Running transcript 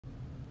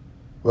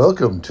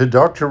Welcome to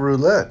Dr.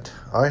 Roulette.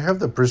 I have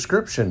the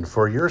prescription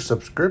for your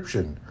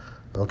subscription.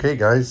 Okay,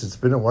 guys, it's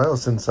been a while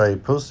since I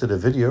posted a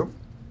video.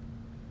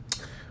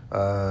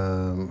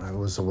 I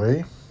was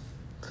away.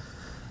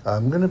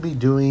 I'm going to be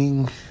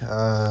doing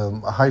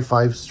a high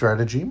five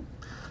strategy.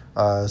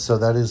 So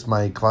that is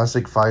my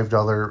classic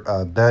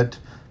 $5 bet,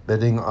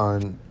 betting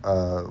on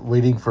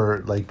waiting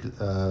for like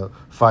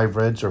five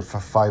reds or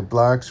five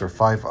blacks or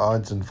five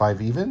odds and five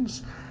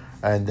evens,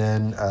 and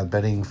then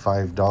betting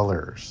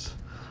 $5.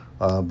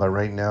 But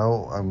right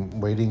now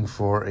I'm waiting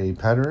for a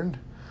pattern.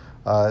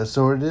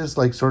 So it is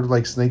like sort of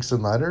like snakes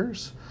and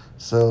ladders.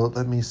 So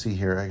let me see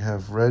here. I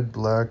have red,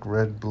 black,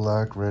 red,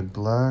 black, red,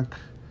 black.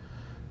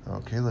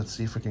 Okay, let's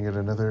see if I can get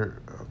another.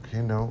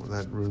 Okay, no,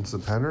 that ruins the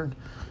pattern.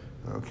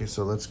 Okay,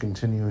 so let's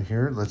continue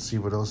here. Let's see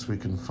what else we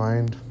can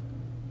find.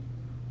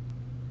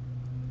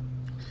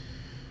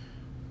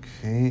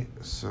 Okay,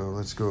 so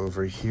let's go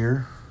over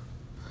here.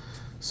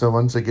 So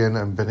once again,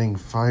 I'm betting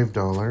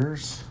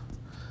 $5.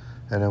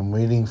 And I'm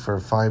waiting for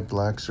five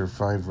blacks or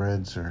five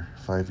reds or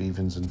five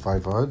evens and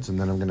five odds. And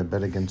then I'm going to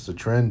bet against the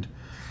trend.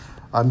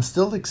 I'm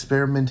still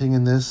experimenting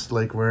in this,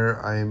 like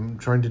where I'm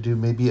trying to do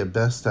maybe a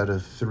best out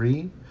of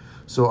three.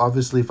 So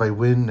obviously if I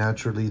win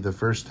naturally the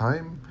first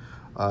time,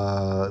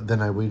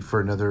 then I wait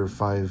for another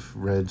five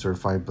reds or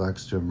five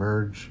blacks to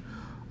emerge.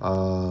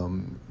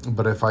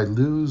 But if I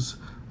lose,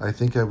 I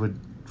think I would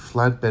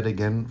flat bet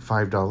again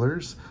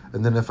 $5.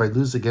 And then if I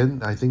lose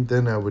again, I think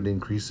then I would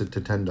increase it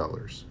to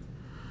 $10.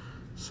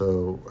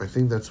 So I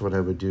think that's what I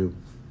would do.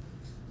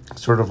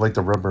 Sort of like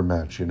the rubber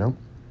match, you know?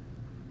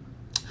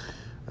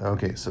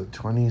 Okay, so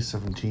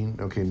 2017.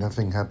 Okay,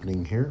 nothing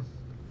happening here.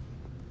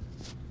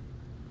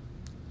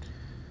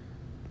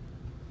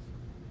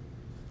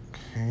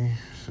 Okay,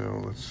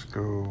 so let's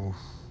go.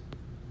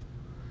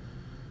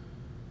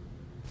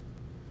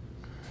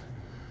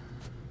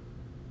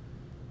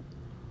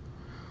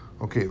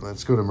 Okay,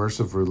 let's go to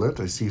immersive roulette.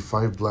 I see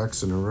five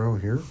blacks in a row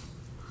here.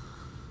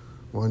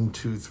 1,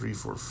 2, 3,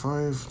 4,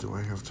 5. Do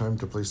I have time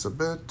to place a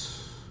bet?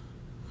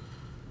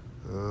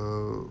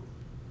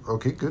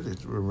 Okay, good.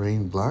 It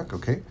remained black.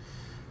 Okay.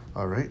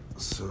 All right.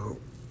 So,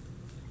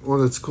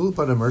 what's cool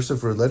about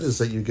immersive roulette is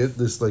that you get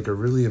this like a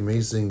really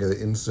amazing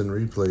instant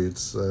replay.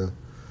 It's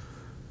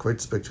quite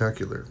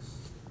spectacular.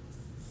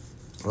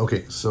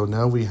 Okay, so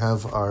now we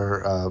have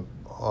our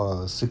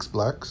six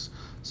blacks.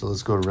 So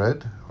let's go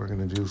red. We're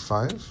gonna do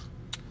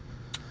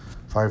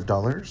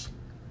 $5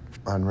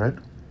 on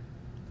red.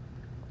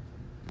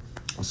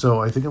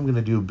 So I think I'm going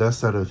to do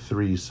best out of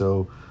three.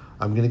 So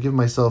I'm going to give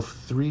myself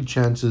three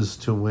chances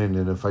to win.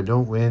 And if I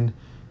don't win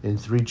in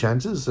three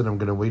chances, then I'm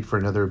going to wait for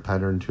another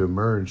pattern to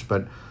emerge.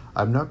 But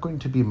I'm not going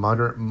to be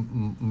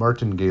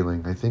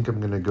martingaling. I think I'm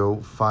going to go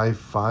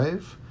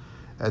 5-5.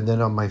 And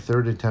then on my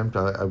third attempt,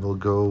 I will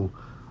go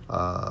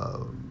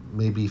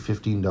maybe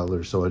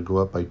 $15. So I'd go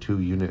up by 2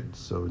 units.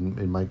 So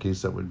in my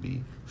case, that would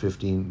be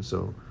 15.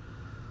 So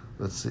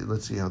let's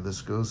see how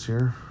this goes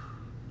here.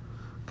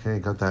 Okay,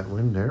 got that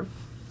win there.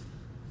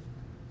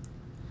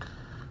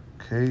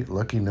 Okay,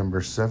 lucky number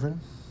 7.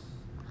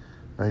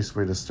 Nice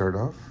way to start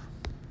off.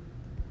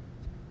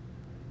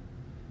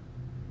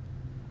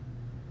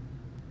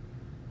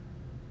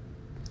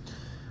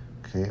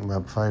 Okay, I'm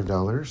up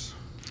 $5.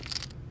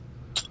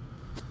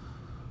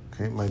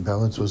 Okay, my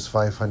balance was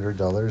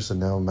 $500 and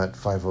now I'm at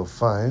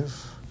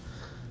 $505.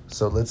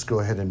 So let's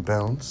go ahead and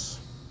bounce.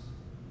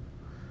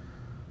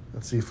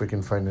 Let's see if we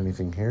can find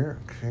anything here.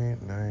 Okay,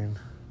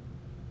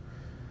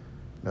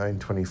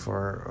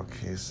 924.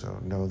 Okay, so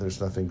no, there's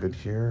nothing good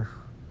here.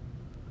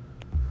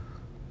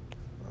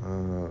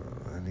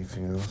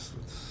 Anything else?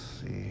 Let's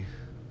see.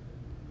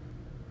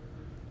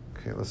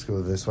 Okay, let's go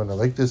with this one. I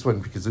like this one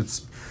because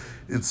it's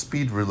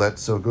speed roulette,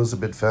 so it goes a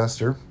bit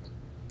faster.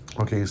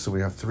 Okay, so we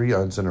have 3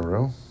 odds in a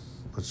row.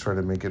 Let's try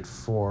to make it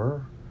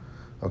 4.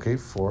 Okay,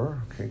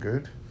 4. Okay,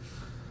 good.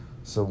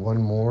 So one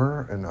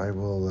more, and I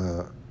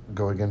will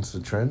go against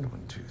the trend.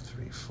 1, 2,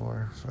 3,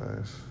 4,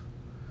 5.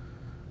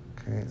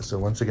 Okay, so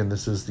once again,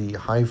 this is the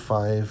high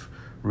five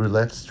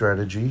roulette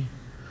strategy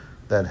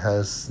that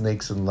has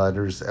snakes and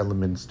ladders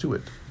elements to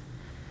it.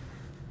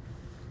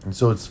 And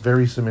so it's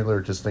very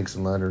similar to snakes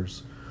and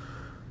ladders.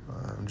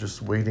 I'm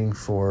just waiting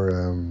for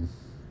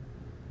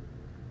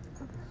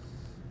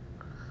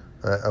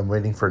I'm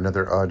waiting for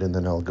another odd, and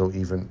then I'll go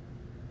even.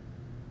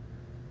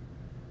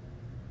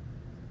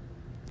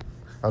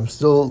 I'm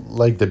still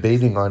like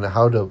debating on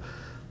how to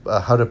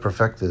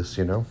perfect this,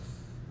 you know.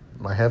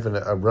 I have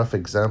a rough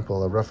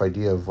example, a rough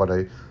idea of what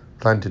I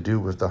plan to do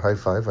with the high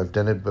five. I've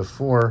done it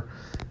before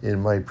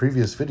in my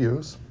previous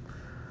videos.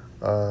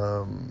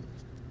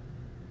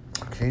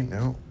 Okay,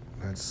 no,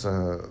 that's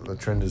the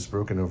trend is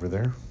broken over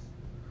there.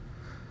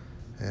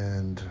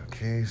 And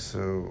okay,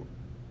 so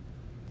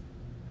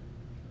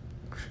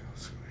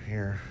let's go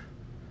here.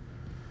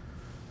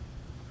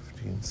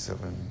 15,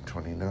 7,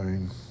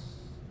 29.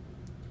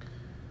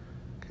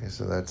 Okay,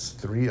 so that's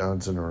 3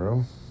 odds in a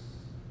row.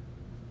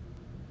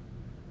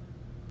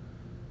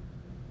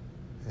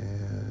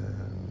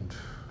 And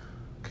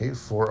okay,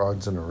 4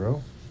 odds in a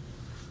row.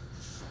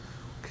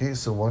 Okay,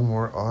 so one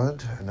more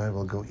odd, and I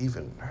will go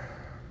even.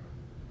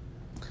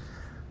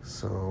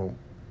 So,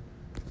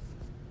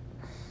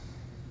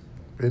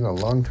 been a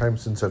long time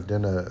since I've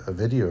done a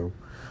video.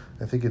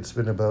 I think it's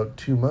been about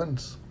 2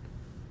 months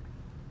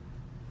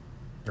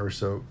or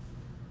so.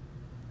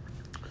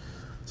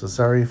 So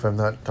sorry if I'm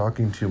not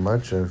talking too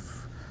much.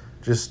 I've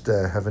just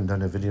haven't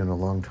done a video in a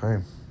long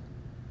time.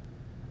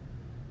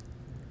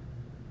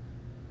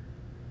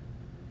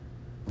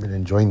 I've been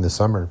enjoying the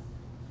summer.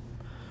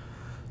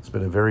 It's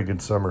been a very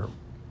good summer.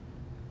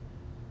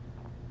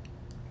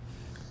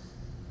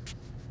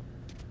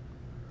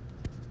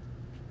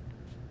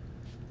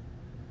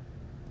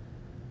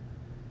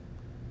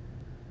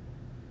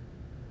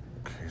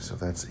 Okay, so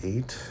that's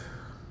 8.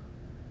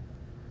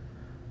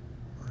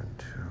 1,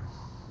 2.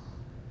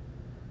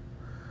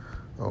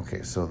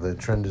 Okay, so the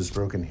trend is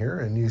broken here,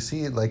 and you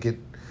see it like it.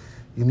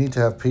 You need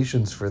to have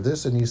patience for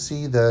this, and you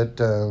see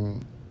that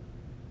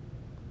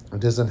it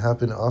doesn't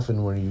happen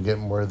often when you get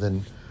more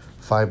than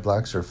 5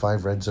 blacks or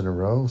 5 reds in a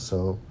row.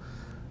 So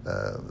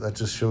that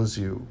just shows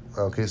you.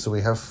 Okay, so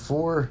we have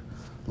 4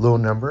 low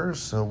numbers,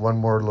 so one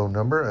more low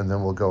number, and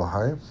then we'll go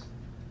high.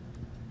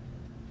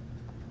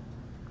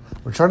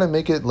 We're trying to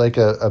make it like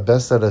a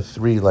best out of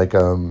 3, like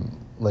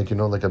you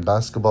know, like a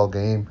basketball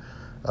game,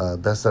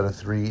 best out of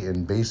 3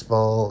 in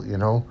baseball. You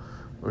know,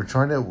 we're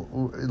trying to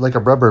like a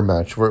rubber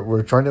match.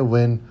 We're trying to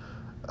win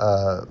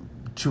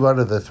 2 out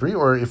of the 3,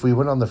 or if we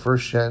win on the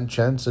first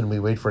chance and we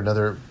wait for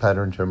another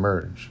pattern to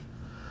emerge.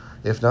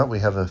 If not, we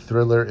have a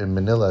thriller in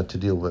Manila to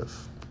deal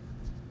with.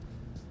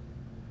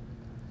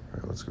 All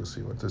right, let's go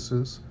see what this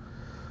is.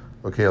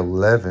 Okay,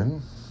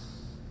 11.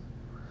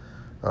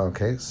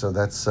 Okay, so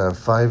that's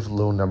 5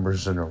 low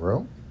numbers in a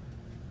row.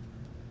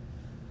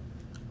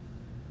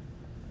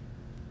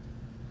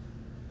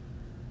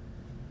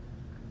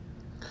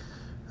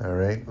 All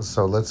right,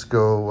 so let's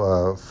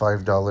go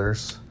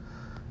 $5,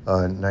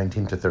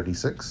 19 to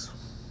 36.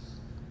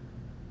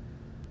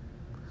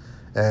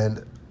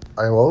 And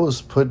I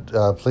always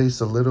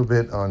place a little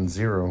bit on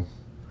 0.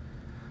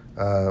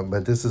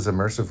 But this is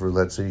immersive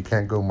roulette, so you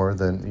can't go lower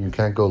than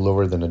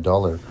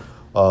 $1.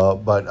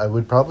 But I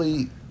would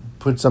probably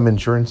put some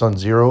insurance on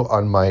 0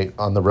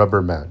 on the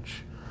rubber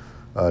match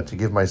to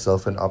give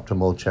myself an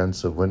optimal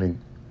chance of winning.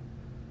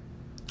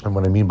 And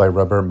what I mean by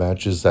rubber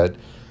match is that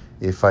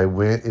if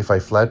I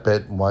flat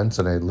bet once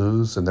and I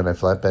lose, and then I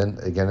flat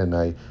bet again and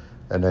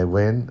I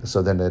win,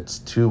 so then it's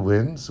 2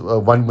 wins,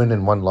 1 win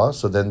and 1 loss.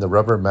 So then the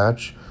rubber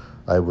match,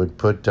 I would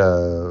put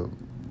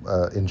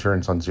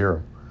insurance on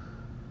 0.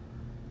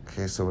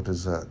 Okay, so what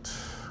is that?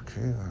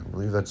 Okay, I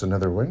believe that's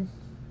another win.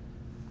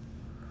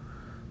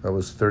 That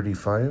was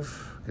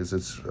 35, because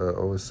it's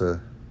always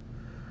a...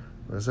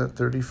 Was that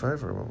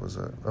 35 or what was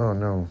that? Oh,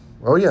 no.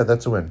 Oh, yeah,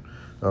 that's a win.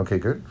 Okay,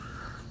 good.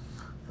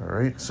 All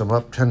right, so I'm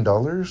up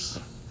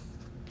 $10.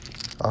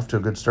 Off to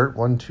a good start.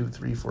 1, 2,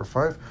 3, 4,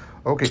 5.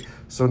 Okay,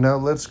 so now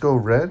let's go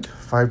red.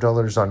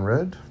 $5 on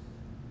red.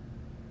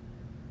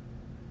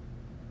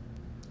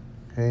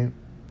 Okay.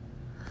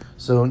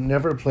 So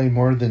never play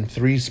more than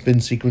 3 spin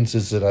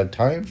sequences at a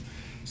time.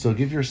 So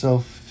give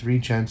yourself 3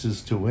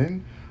 chances to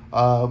win.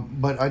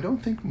 But I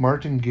don't think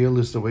martingale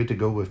is the way to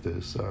go with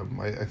this.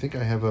 I think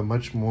I have a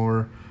much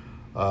more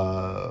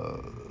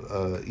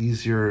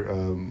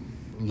easier,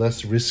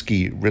 less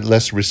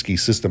risky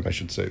system, I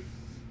should say,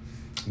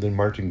 than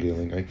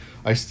martingaling.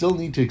 I still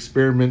need to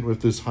experiment with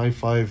this high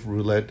 5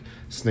 roulette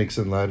snakes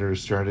and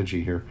ladders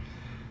strategy here.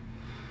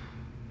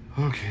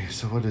 Okay,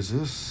 so what is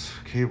this?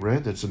 Okay,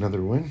 red, that's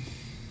another win.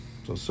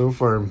 So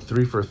far I'm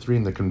 3 for 3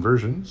 in the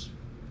conversions.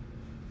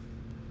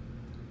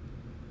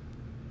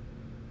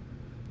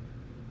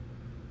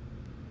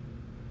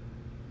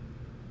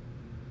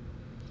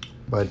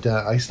 But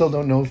I still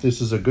don't know if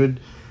this is a good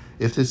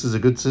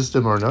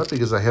system or not,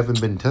 because I haven't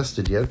been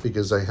tested yet,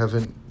 because I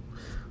haven't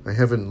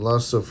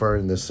lost so far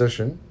in this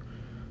session.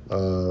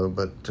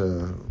 But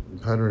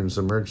patterns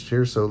emerged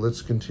here, so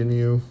let's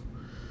continue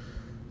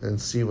and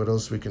see what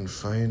else we can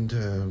find.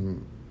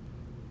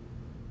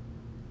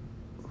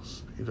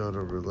 Speed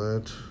auto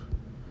roulette.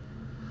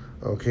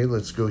 Okay,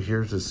 let's go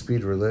here to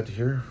speed roulette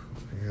here.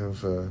 We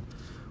have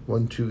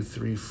 1, 2,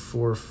 3,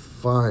 4,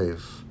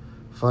 5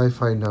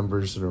 high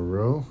numbers in a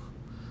row.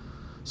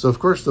 So of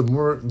course, the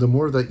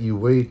more that you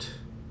wait,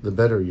 the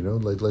better. You know,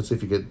 like let's say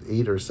if you get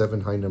 8 or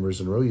 7 high numbers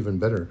in a row, even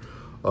better.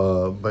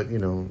 But you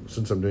know,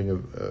 since I'm doing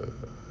a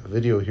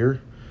video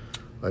here,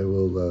 I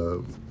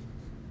will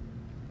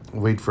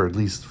wait for at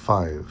least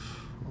 5,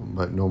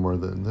 but no more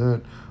than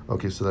that.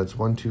 Okay, so that's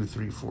 1, 2,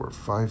 3, 4,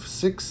 5,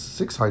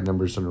 6 high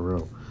numbers in a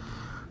row.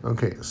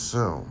 Okay,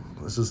 so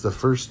this is the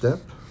first step.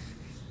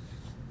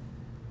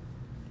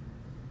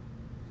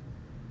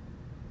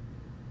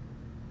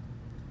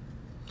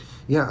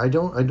 Yeah, I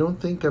don't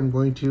think I'm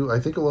going to. I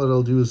think what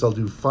I'll do is I'll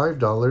do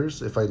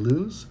 $5 if I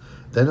lose,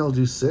 then I'll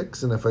do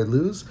 6, and if I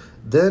lose,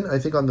 then I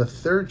think on the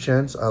 3rd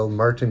chance I'll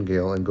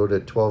martingale and go to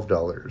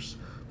 $12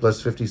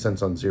 plus 50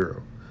 cents on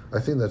 0. I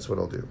think that's what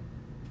I'll do.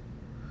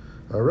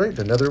 All right,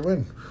 another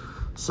win.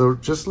 So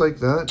just like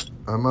that,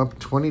 I'm up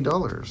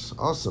 $20.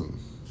 Awesome.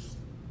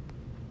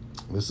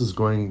 This is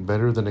going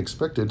better than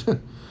expected.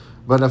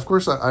 But of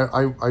course, I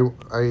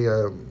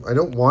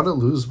don't want to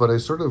lose, but I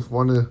sort of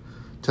want to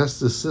test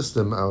this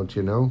system out,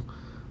 you know,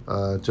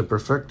 to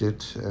perfect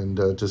it and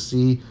to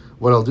see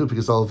what I'll do,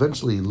 because I'll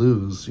eventually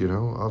lose, you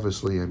know,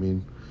 obviously, I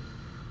mean,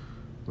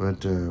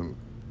 but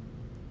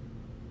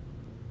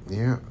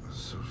yeah,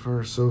 so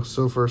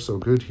far so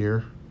good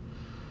here.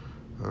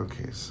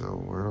 Okay, so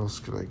where else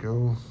could I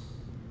go?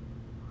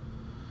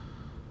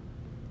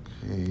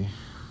 Okay.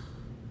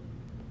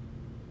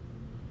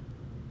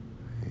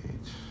 8.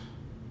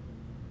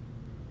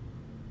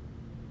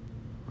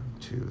 1,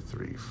 2,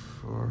 3,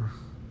 4.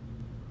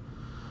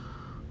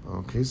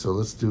 Okay, so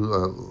let's do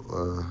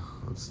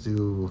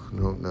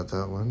no, not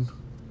that one.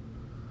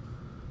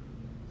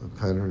 The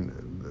pattern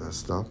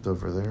stopped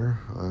over there.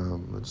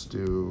 Let's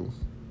do.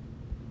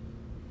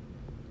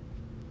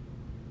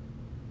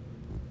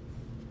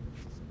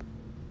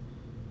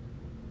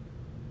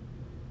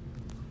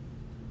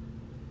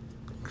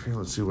 Okay,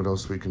 let's see what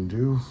else we can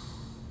do.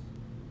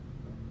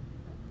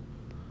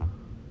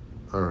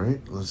 All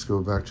right, let's go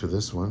back to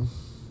this one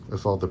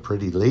with all the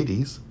pretty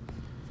ladies.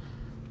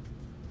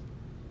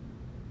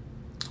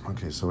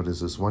 Okay, so what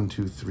is this? 1,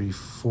 2, 3,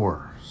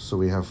 4. So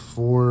we have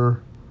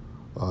 4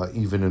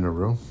 even in a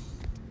row.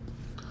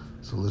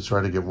 So let's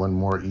try to get one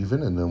more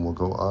even, and then we'll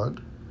go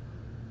odd.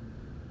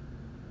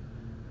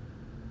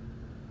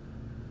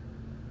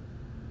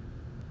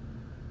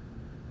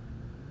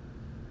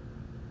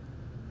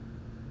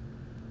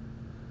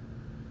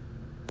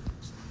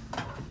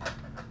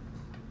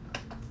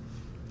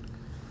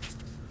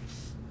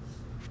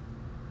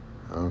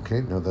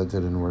 Okay, no, that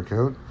didn't work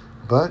out.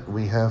 But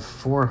we have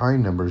 4 high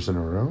numbers in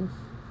a row.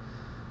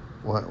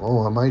 What?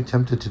 Oh, am I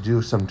tempted to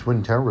do some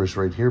twin towers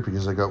right here,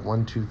 because I got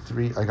 1, 2,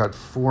 3. I got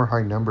 4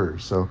 high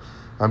numbers, so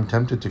I'm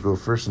tempted to go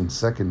first and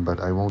second, but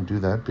I won't do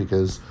that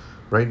because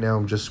right now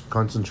I'm just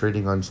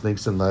concentrating on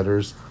snakes and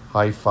ladders,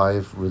 high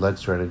 5 roulette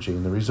strategy.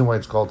 And the reason why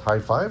it's called high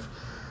 5,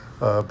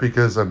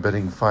 because I'm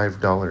betting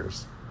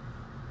 $5,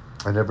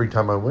 and every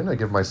time I win, I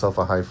give myself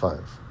a high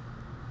 5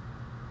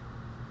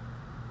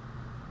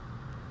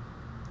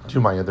 to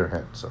my other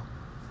hand. So.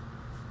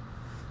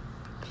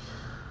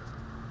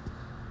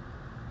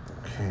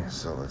 Okay,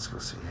 so let's go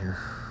see here.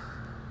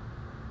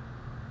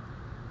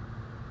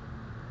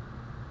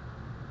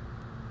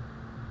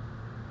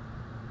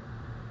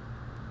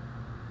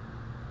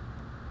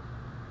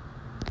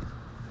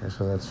 Okay,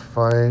 so that's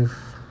 5.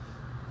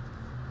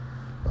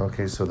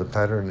 Okay, so the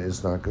pattern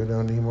is not good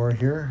anymore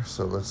here,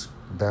 so let's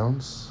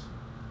bounce.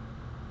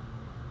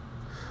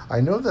 I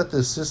know that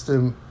this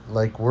system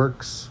like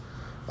works,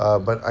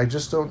 but I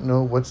just don't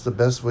know what's the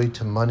best way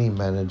to money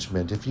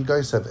management. If you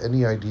guys have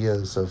any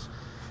ideas of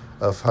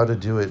how to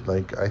do it,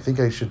 like, I think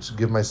I should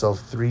give myself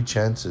 3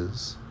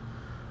 chances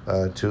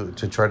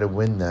to try to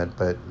win that,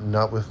 but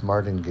not with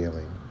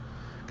martingaling,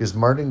 because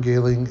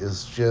martingaling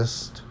is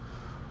just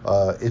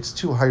it's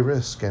too high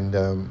risk, and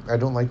I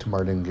don't like to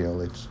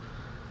martingale.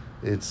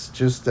 It's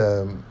just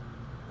a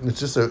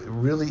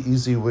really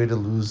easy way to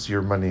lose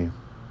your money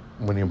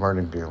when you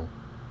martingale.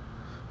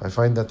 I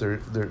find that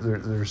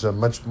there's a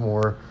much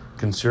more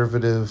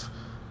conservative,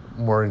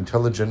 more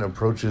intelligent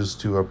approaches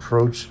to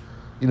approach.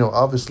 You know,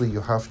 obviously you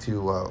have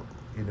to,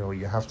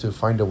 you have to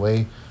find a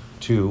way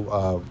to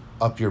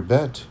up your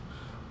bet.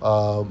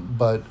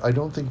 But I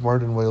don't think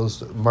martingale is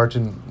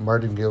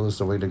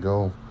the way to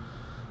go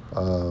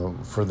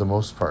for the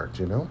most part,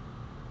 you know?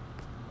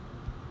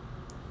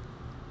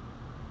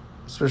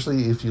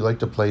 Especially if you like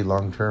to play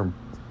long term,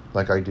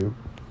 like I do.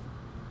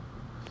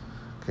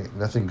 Okay,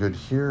 nothing good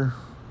here.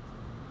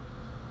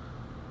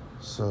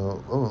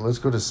 So, let's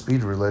go to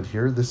speed roulette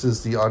here. This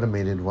is the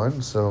automated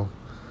one, so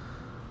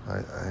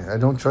I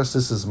don't trust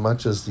this as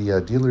much as the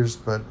dealers,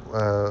 but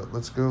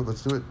let's do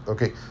it.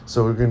 Okay,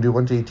 so we're going to do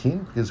 1 to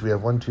 18 because we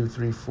have 1, 2,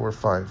 3, 4,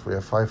 5. We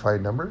have 5 high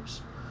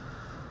numbers.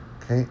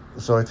 Okay,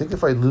 so I think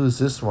if I lose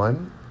this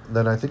one,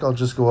 then I think I'll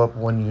just go up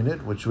 1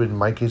 unit, which in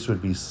my case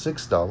would be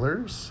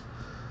 $6.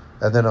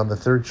 And then on the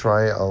third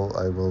try,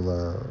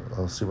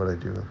 I'll see what I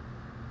do.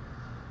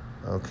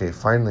 Okay,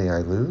 finally I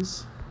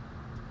lose.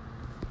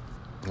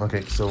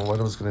 Okay, so what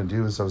I was going to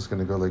do is I was going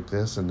to go like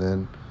this, and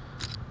then,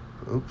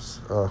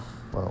 oops,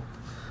 well,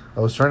 I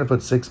was trying to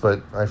put 6,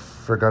 but I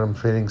forgot I'm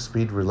trading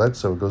speed roulette,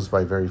 so it goes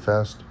by very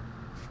fast.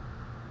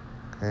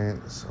 Okay,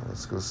 so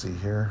let's go see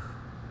here.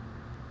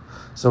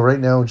 So right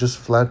now, just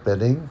flat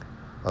betting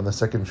on the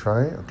second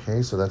try.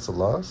 Okay, so that's a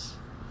loss.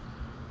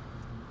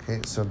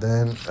 Okay, so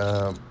then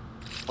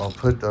I'll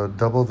put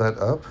double that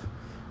up,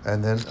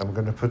 and then I'm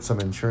going to put some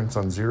insurance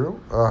on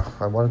 0.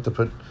 I wanted to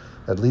put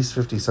at least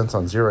 50 cents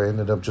on 0. I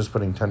ended up just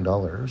putting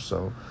 $10,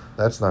 so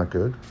that's not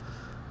good.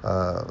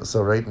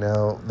 So right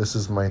now, this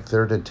is my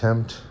 3rd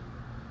attempt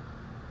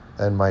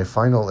and my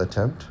final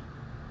attempt.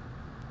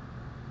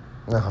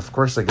 Now, of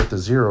course, I get the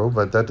 0,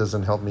 but that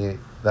doesn't help me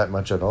that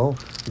much at all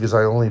because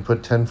I only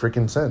put 10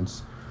 freaking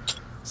cents.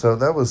 So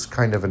that was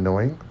kind of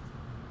annoying.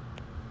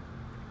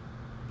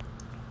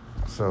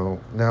 So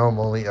now I'm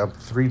only up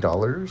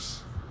 $3.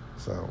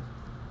 So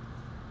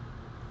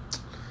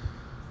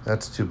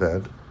that's too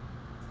bad.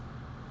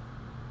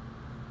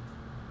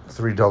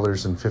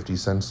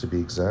 $3.50 to be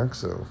exact,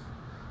 so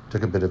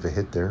took a bit of a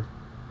hit there.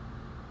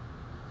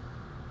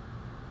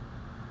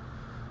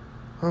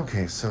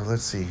 Okay, so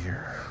let's see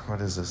here.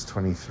 What is this,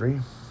 23?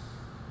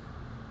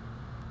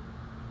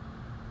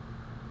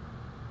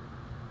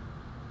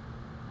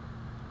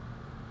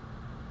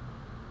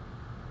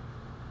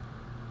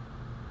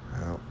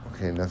 Oh,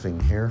 okay, nothing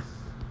here.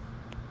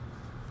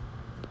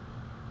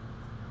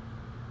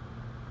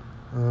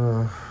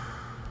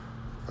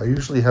 I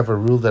usually have a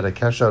rule that I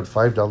cash out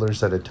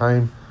 $5 at a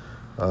time,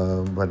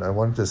 but I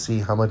wanted to see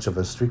how much of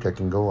a streak I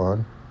can go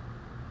on.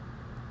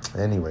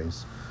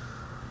 Anyways,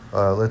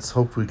 let's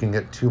hope we can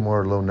get 2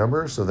 more low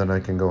numbers so then I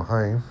can go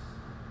high.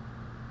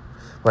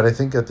 But I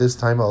think at this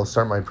time I'll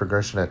start my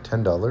progression at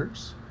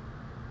 $10.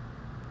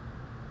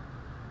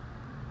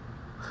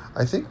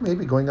 I think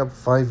maybe going up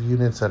 5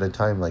 units at a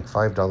time, like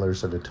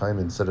 $5 at a time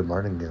instead of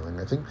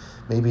martingaling. I think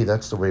maybe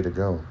that's the way to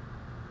go.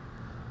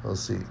 We'll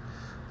see.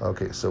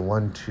 Okay, so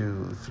 1,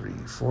 2, 3,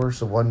 4.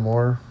 So one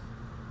more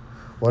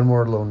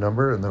low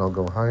number, and then I'll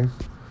go high.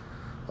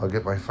 I'll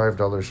get my $5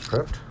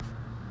 prepped.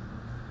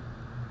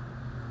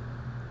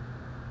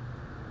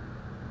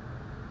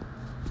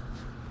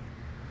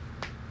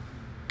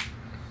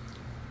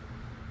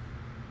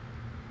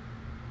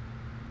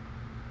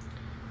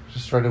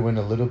 Just try to win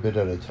a little bit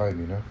at a time,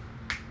 you know.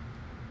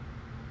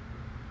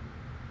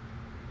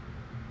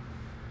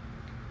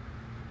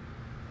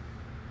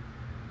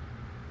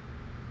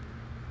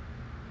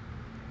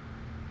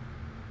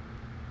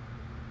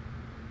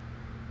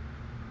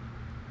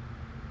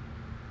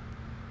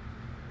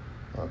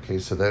 Okay,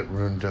 so that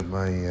ruined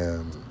my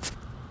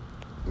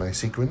my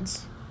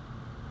sequence.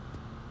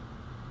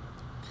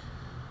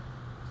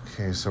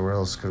 Okay, so where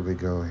else could we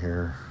go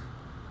here?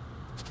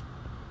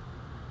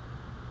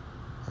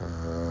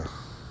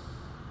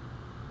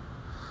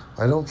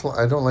 I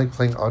don't like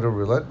playing auto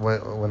roulette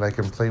when I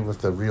can play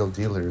with the real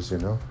dealers, you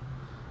know.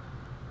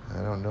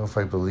 I don't know if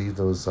I believe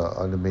those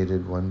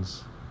automated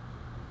ones.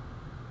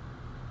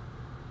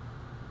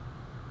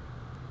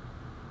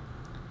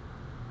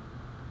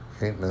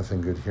 Okay,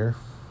 nothing good here.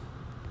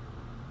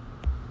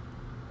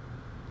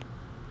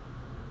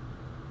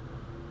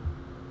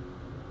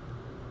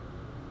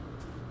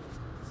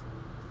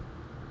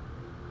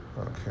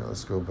 Okay,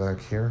 let's go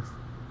back here.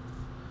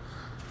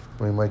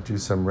 We might do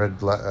some red,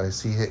 black. I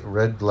see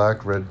red,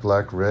 black, red,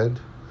 black, red.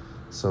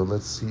 So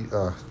let's see.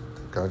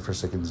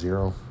 Godforsaken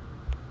 0.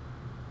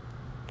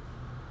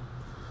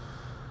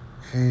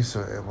 Okay,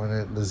 so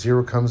when the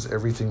 0 comes,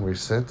 everything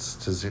resets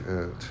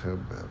to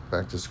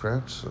back to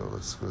scratch. So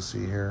let's go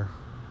see here.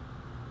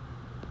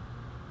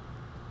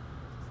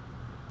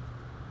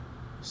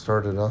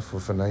 Started off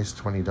with a nice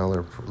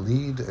 $20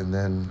 lead, and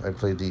then I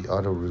played the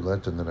auto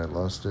roulette, and then I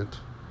lost it.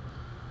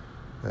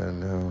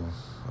 And now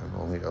I'm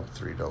only up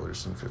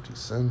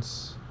 $3.50.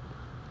 Is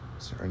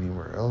there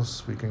anywhere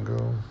else we can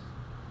go?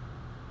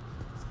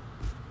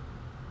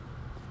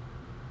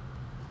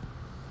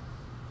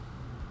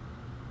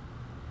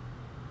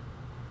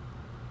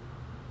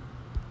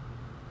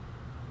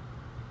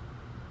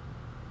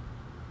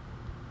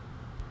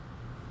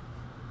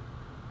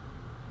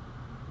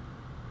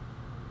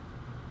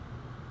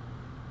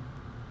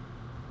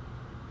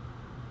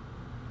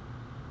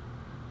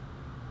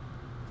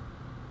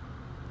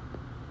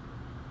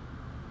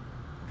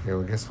 Okay,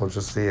 well, I guess we'll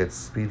just stay at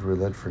speed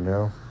roulette for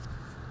now.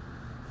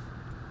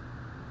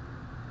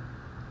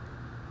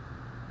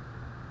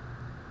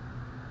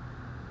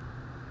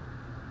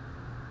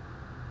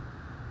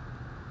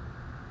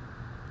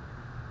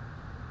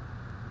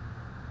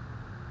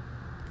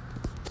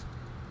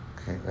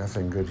 Okay,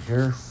 nothing good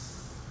here.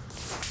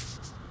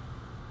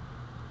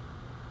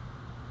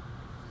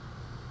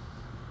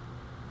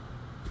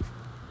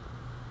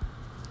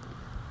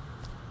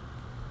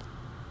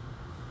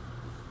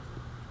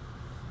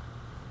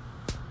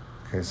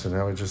 Okay, so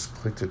now I just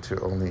clicked it to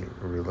only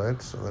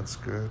roulette, so that's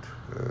good.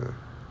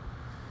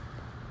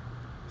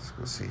 Let's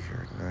go see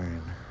here,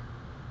 9.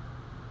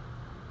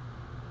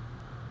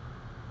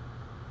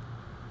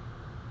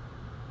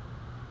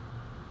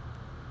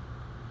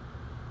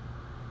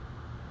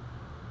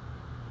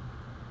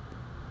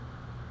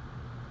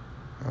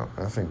 Oh,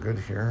 nothing good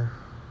here.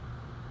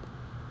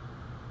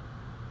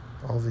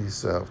 All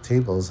these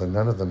tables, and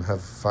none of them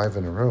have 5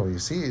 in a row. You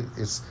see,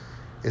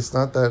 it's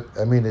not that,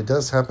 I mean, it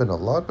does happen a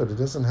lot, but it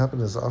doesn't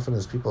happen as often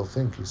as people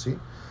think, you see?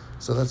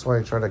 So that's why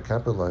I try to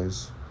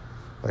capitalize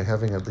by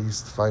having at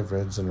least 5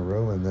 reds in a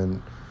row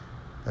and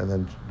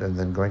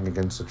then going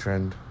against the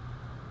trend.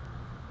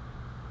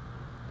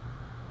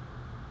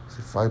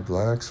 See, 5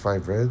 blacks,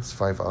 5 reds,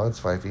 5 odds,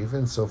 5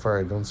 evens. So far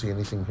I don't see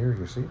anything here,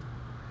 you see?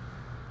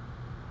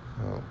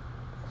 Oh,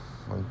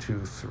 1,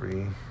 2,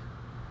 3.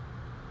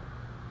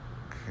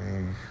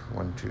 Okay,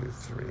 1, 2,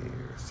 3,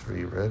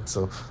 3 red.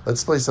 So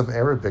let's play some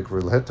Arabic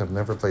roulette. I've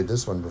never played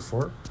this one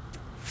before.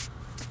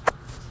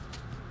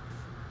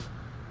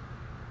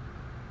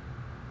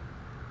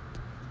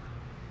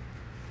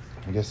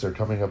 I guess they're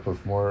coming up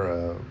with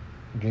more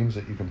games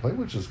that you can play,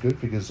 which is good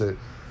because it,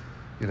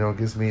 you know,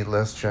 gives me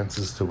less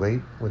chances to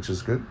wait, which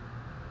is good.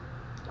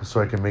 so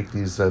I can make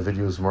these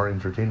videos more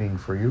entertaining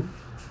for you.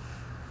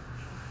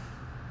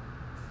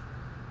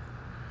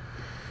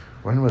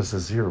 When was the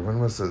zero? When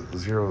was the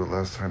zero the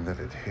last time that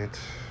it hit?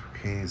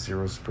 Okay,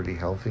 zero's pretty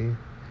healthy.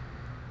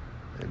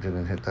 It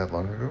didn't hit that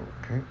long ago.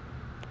 Okay.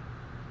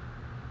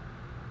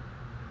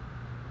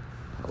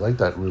 I like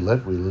that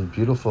roulette wheel. It's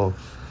beautiful.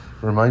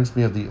 Reminds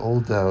me of the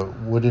old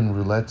wooden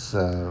roulettes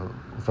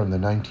from the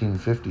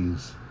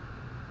 1950s.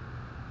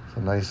 It's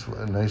a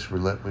nice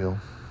roulette wheel.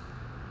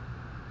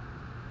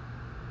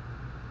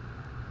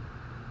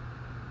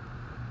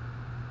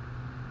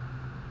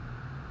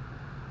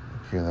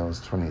 Okay, that was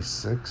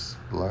 26,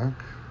 black.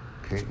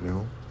 Okay,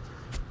 no,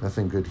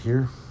 nothing good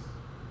here.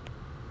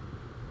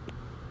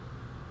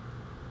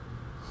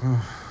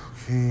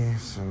 Okay,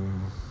 so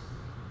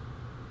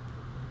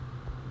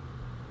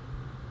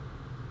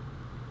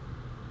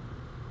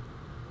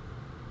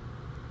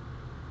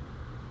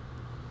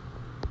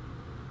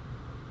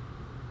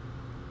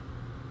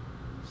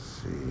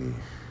see.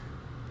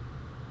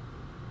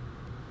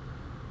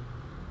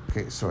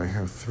 Okay, so I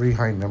have 3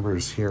 high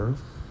numbers here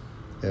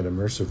at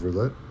immersive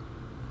roulette.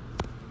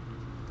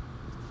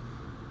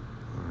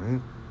 All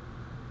right,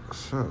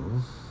 so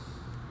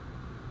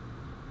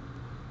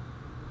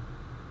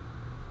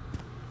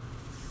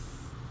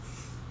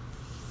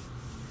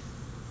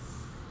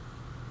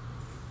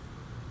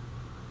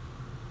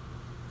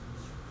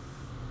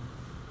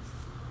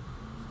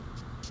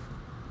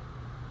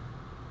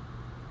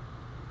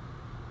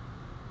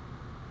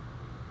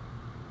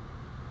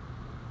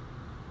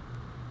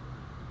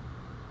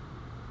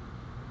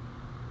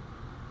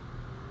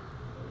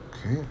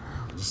okay,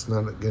 I'm just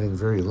not getting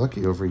very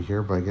lucky over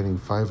here by getting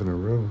 5 in a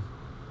row,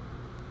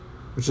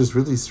 which is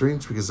really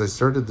strange because I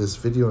started this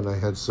video and I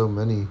had so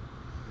many.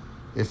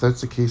 If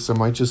that's the case, I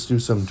might just do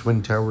some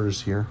twin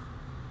towers here.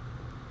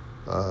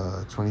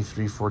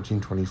 23, 14,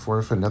 24.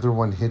 If another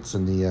one hits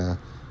in the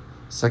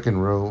second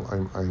row,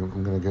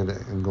 I'm going to get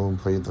it and go and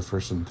play the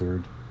first and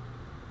third.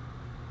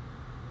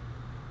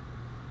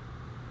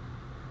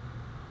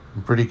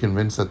 I'm pretty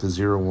convinced that the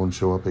zero won't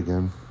show up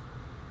again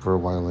for a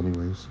while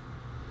anyways.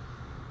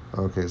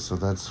 Okay, so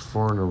that's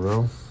 4 in a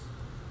row.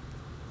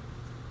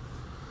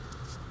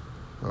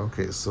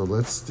 Okay, so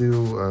let's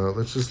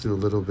just do a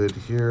little bit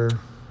here.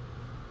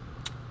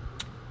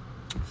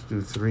 Let's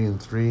do 3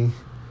 and 3.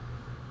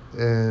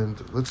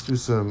 And let's do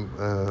some,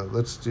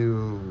 let's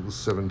do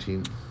 17,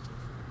 in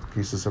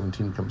case the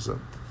 17 comes up.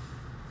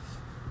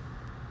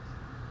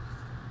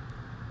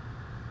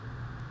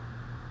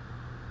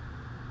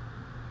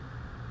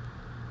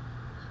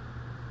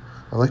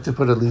 I like to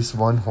put at least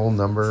one whole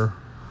number,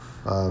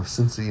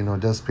 since it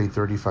does pay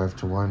 35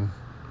 to 1.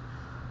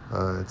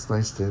 It's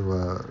nice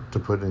to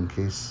put in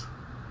case.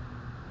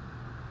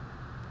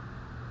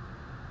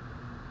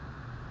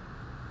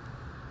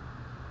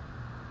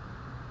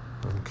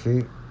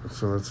 Okay,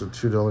 so that's a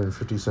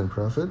 $2.50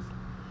 profit.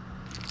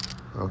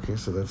 Okay,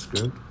 so that's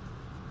good.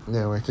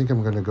 Now I think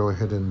I'm going to go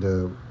ahead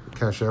and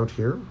cash out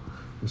here.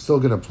 I'm still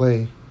going to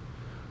play,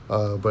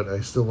 but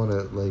I still want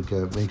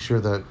to make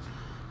sure that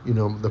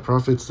the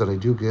profits that I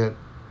do get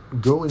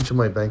go into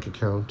my bank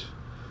account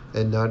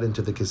and not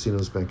into the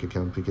casino's bank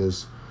account,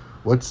 because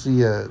what's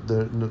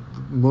the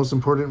most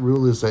important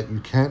rule is that you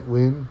can't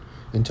win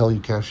until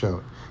you cash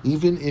out.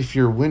 Even if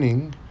you're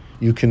winning,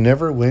 you can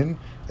never win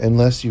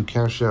unless you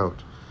cash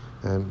out.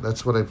 And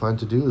that's what I plan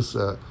to do, is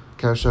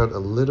cash out a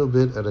little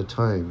bit at a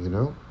time,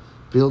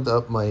 build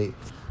up my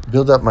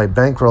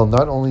bankroll,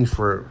 not only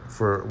for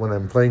when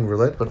I'm playing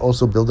roulette, but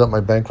also build up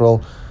my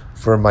bankroll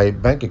for my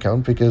bank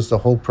account, because the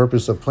whole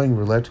purpose of playing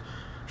roulette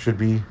should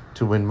be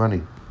to win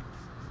money.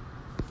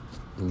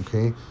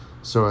 Okay,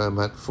 so I'm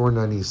at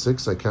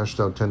 $4.96. I cashed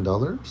out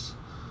 $10.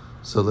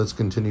 So let's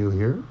continue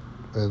here,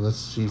 and let's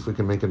see if we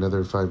can make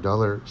another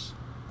 $5.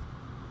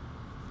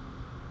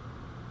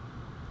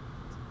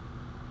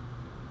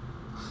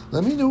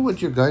 Let me know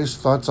what your guys'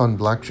 thoughts on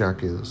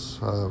blackjack is.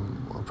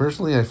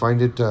 Personally, I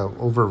find it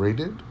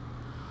overrated.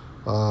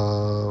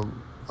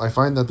 I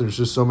find that there's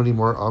just so many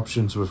more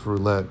options with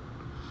roulette.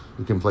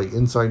 You can play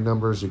inside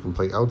numbers, you can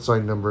play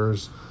outside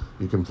numbers,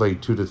 you can play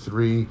 2 to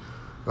 3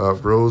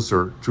 rows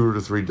or 2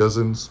 to 3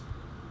 dozens.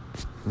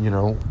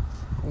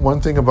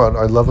 One thing I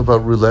love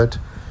about roulette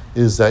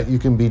is that you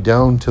can be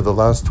down to the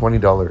last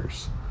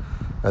 $20,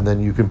 and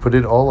then you can put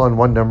it all on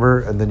one number,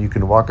 and then you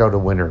can walk out a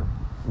winner.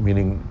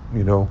 Meaning,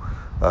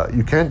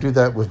 you can't do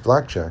that with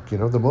blackjack.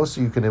 The most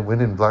you can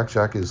win in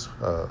blackjack is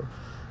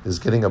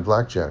getting a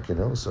blackjack.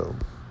 So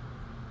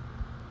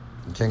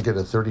you can't get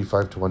a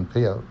 35 to 1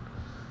 payout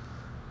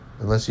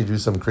unless you do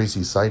some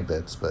crazy side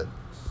bets. But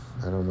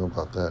I don't know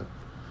about that.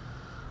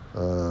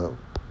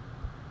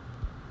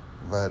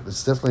 But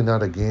it's definitely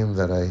not a game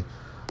that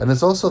and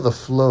it's also the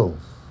flow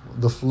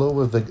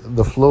of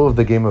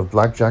the game of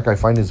blackjack. I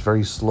find is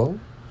very slow.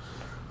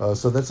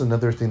 So that's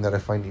another thing that I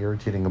find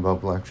irritating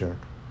about blackjack,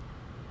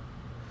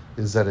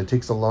 is that it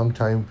takes a long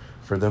time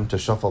for them to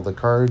shuffle the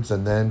cards,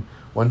 and then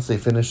once they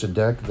finish a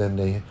deck,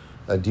 then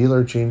a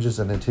dealer changes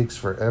and it takes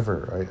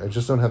forever. I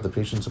just don't have the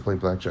patience to play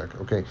blackjack.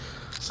 Okay,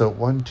 so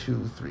 1,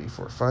 2, 3,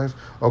 4, 5.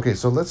 Okay,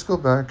 so let's go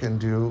back and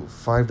do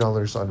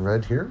 $5 on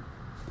red here.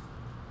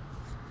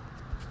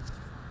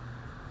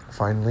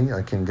 Finally,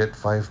 I can get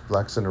 5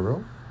 blacks in a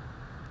row.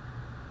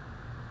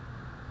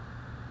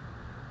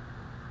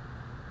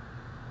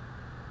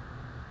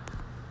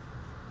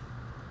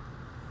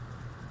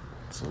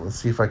 So let's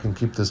see if I can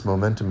keep this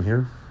momentum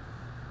here.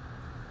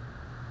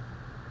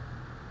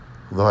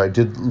 Though I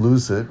did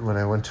lose it when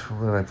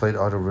I played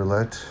auto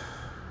roulette,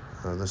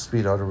 the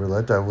speed auto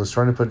roulette. I was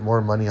trying to put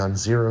more money on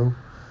zero.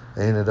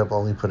 I ended up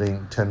only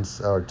putting 10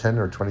 or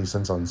 20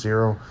 cents on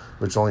zero,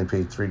 which only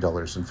paid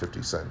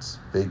 $3.50.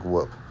 Big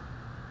whoop.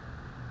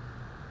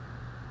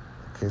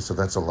 Okay, so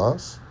that's a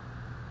loss.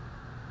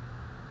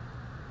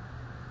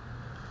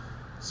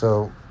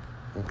 So,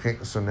 okay,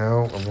 so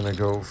now I'm going to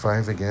go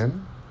 5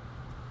 again.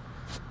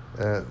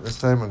 This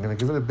time I'm going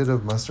to give it a bit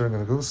of mustard. I'm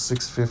going to go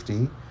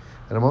 650.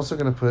 And I'm also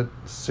going to put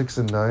 6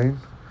 and 9.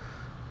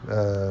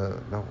 No,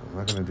 I'm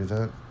not going to do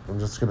that. I'm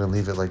just going to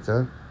leave it like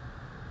that.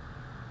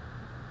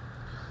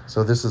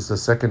 So this is the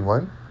second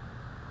one.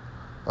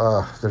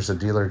 There's a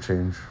dealer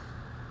change.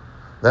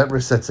 That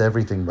resets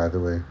everything, by the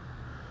way.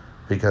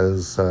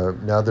 Because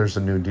now there's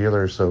a new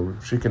dealer, so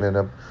she can end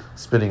up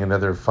spinning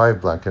another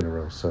 5 black in a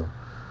row. So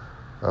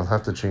I'll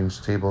have to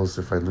change tables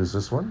if I lose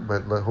this one.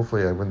 But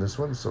hopefully I win this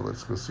one. So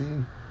let's go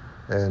see.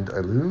 And I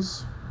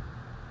lose.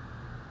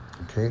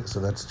 Okay, so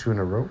that's 2 in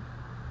a row.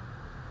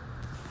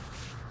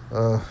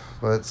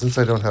 But since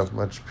I don't have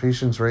much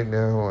patience right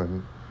now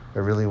and I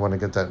really want to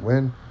get that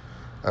win,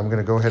 I'm going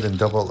to go ahead and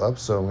double up.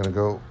 So I'm going to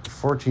go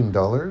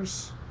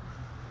 $14.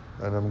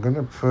 And I'm going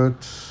to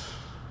put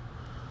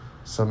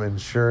some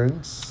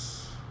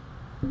insurance.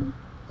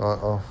 I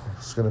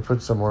was going to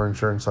put some more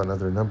insurance on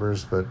other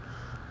numbers, but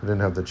I didn't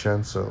have the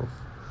chance. So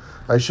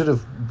I should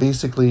have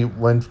basically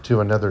went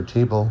to another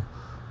table,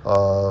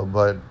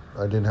 but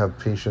I didn't have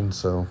patience,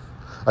 so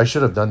I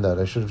should have done that.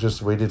 I should have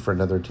just waited for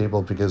another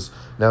table because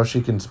now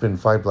she can spin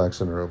 5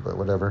 blacks in a row, but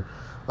whatever.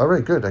 All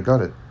right, good. I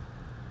got it.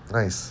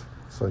 Nice.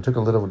 So I took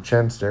a little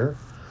chance there.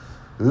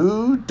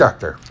 Ooh,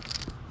 doctor.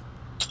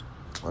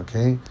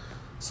 Okay,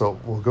 so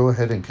we'll go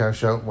ahead and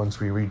cash out once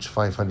we reach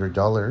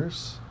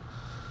 $500.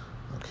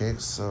 Okay,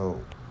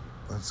 so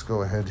let's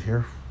go ahead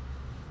here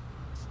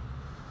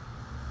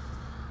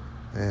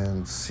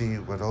and see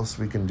what else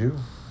we can do.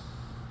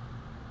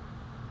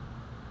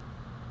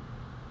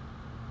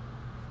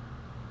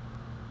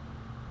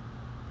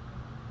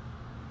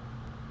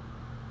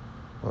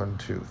 1,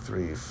 2,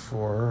 3,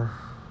 4.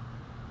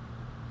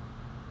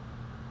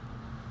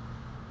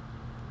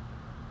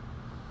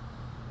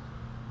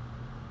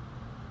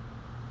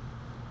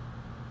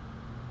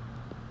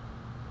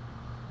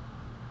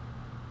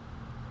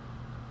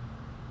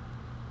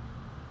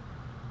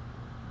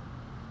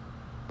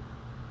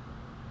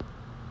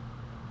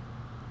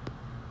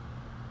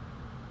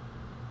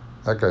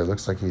 That guy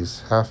looks like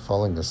he's half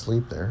falling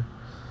asleep there.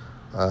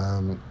 Okay,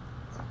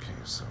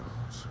 so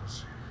let's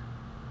see.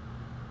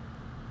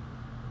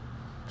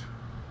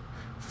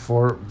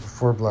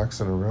 Four blacks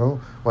in a row.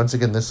 Once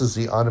again, this is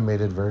the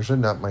automated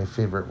version, not my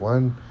favorite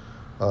one.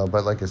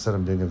 But like I said,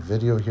 I'm doing a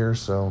video here,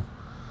 so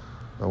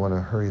I want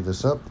to hurry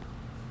this up.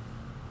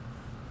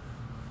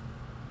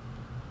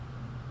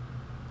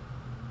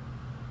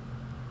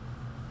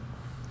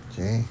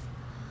 Okay.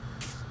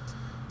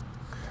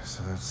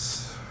 So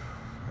that's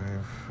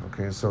 5.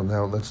 Okay, so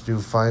now let's do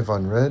 5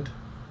 on red.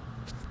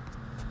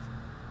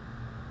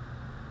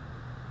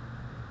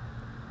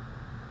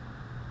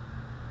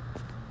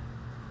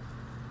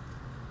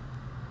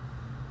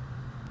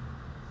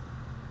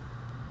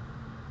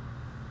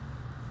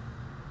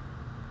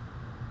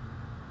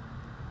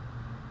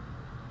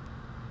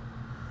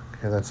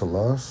 Okay, that's a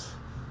loss.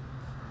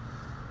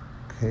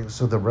 Okay,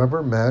 so the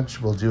rubber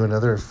match, we'll do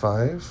another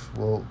 5.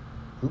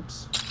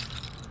 Oops.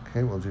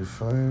 Okay, we'll do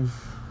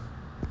 5.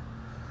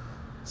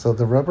 So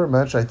the rubber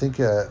match, I think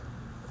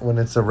when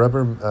it's a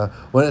rubber,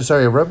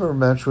 a rubber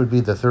match would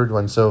be the third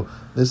one. So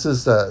this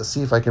is,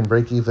 see if I can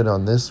break even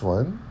on this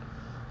one.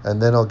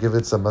 And then I'll give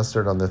it some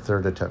mustard on the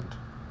third attempt.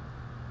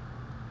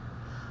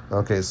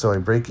 Okay, so I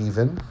break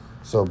even.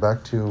 So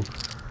back to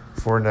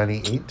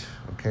 498,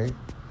 okay.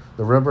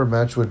 The rubber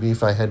match would be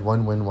if I had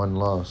 1 win, 1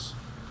 loss,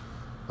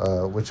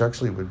 which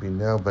actually would be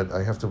now, but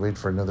I have to wait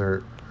for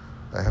another.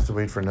 I have to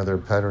wait for another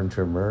pattern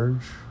to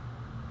emerge.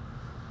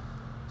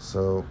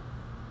 So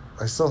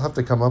I still have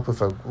to come up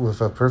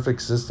with a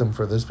perfect system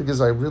for this because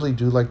I really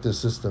do like this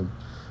system.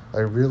 I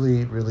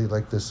really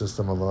like this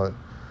system a lot.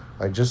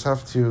 I just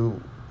have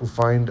to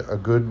find a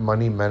good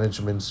money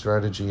management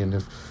strategy,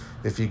 and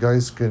if you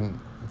guys can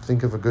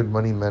think of a good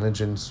money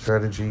management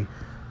strategy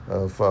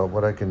of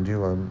what I can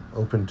do, I'm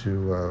open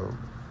to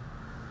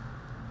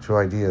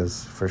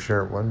ideas for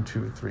sure. 1,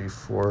 2, 3,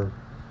 4,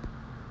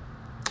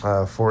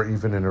 4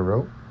 even in a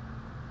row.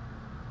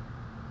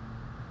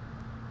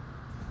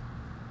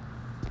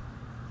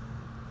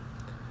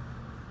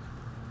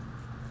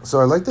 So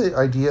I like the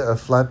idea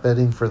of flat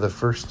betting for the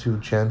first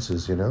 2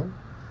 chances, you know,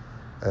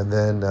 and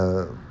then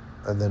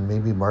and then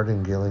maybe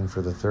martingaling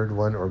for the third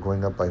one, or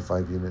going up by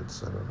 5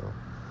 units. I don't know.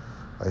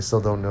 I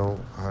still don't know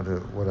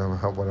what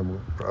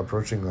I'm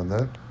approaching on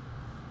that.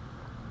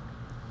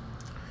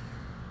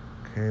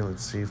 Okay,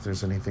 let's see if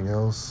there's anything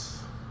else.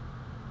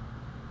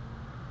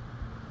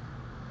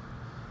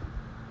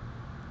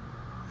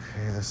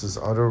 Okay, this is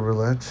auto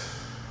roulette.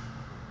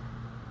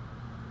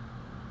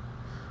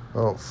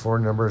 Oh, 4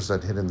 numbers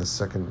that hit in the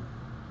second.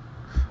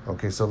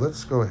 Okay, so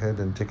let's go ahead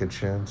and take a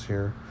chance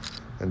here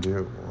and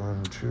do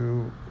 1,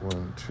 2,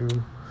 1,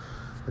 2,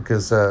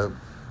 because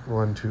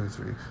 1, 2,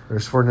 3.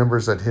 There's 4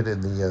 numbers that hit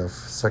in the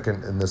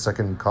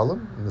second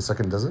column, in the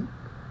second dozen.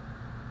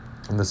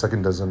 In the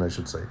second dozen, I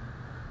should say.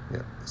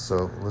 Yeah.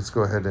 So let's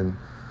go ahead and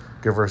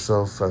give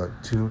ourselves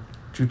two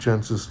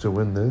chances to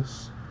win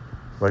this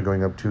by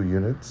going up 2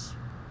 units.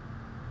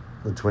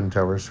 The Twin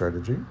Tower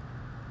strategy.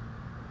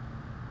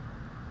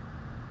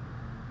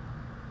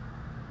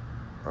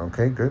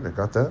 Okay, good. I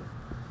got that.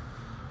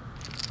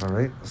 All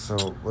right.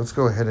 So let's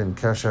go ahead and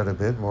cash out a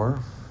bit more.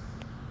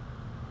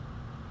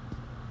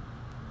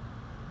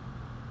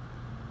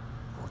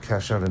 We'll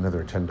cash out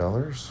another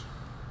 $10.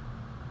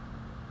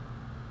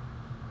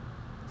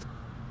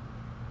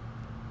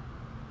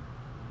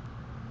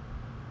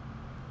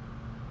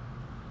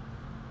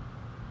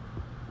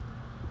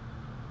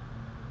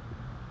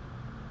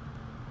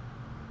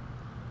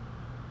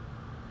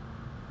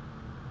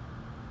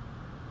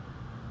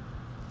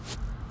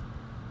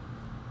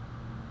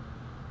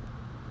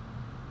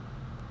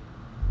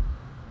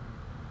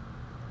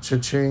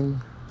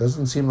 Cha-ching.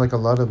 Doesn't seem like a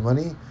lot of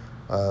money,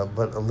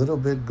 but a little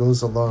bit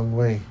goes a long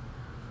way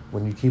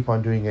when you keep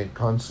on doing it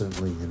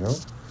constantly, you know?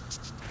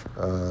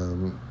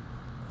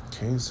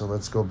 Okay, so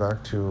let's go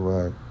back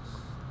to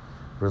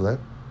roulette.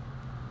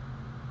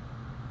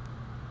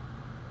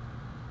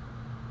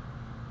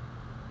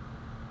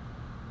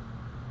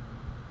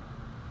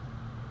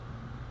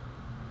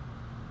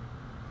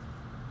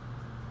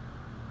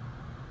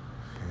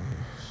 Okay,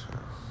 so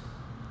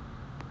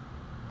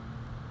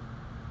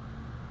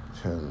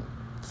 10,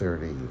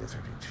 30,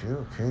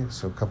 32. Okay,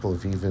 so a couple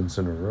of evens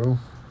in a row.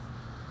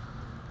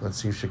 Let's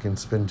see if she can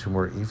spin 2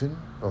 more even.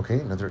 Okay,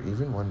 another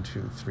even. 1,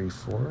 2, 3,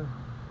 4. 1,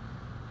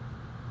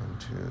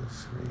 2,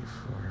 3,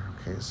 4.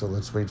 Okay, so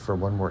let's wait for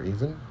 1 more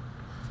even.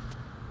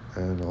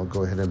 And I'll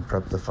go ahead and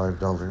prep the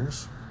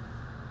 $5.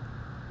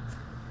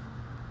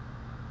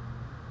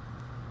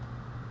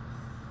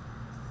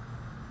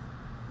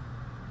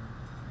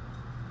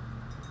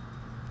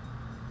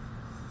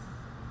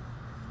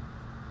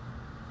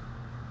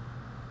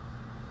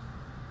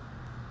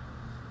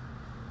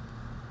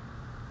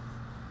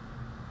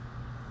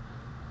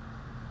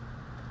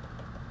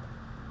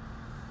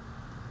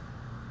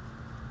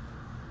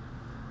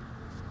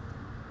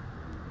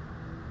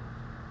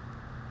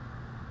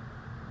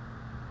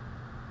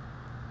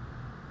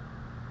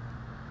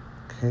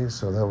 Okay,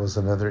 so that was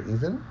another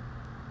even.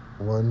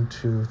 1,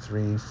 2,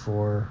 3,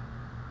 4.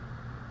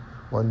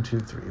 1, 2,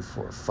 3,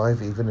 4,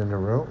 5 even in a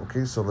row.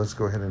 Okay, so let's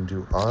go ahead and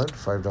do odd.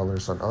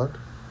 $5 on odd.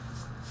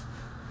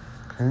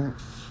 Okay.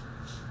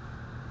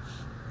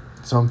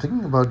 So I'm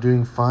thinking about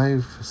doing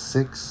 5,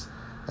 6,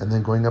 and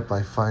then going up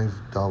by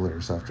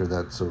 $5 after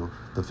that. So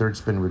the third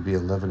spin would be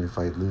 11 if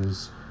I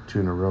lose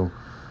 2 in a row.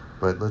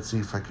 But let's see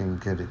if I can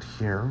get it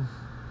here.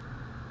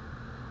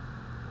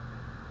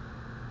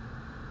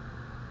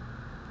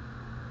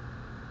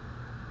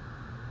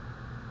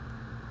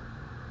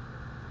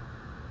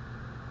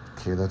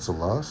 Okay, that's a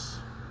loss.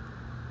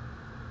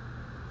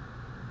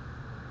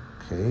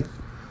 Okay,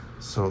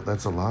 so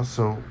that's a loss.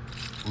 So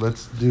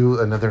let's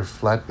do another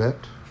flat bet.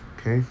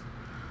 Okay,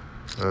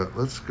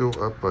 let's go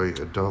up by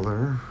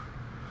 $1,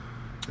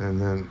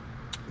 and then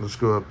let's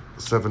go up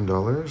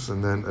 $7,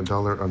 and then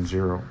 $1 on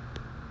 0.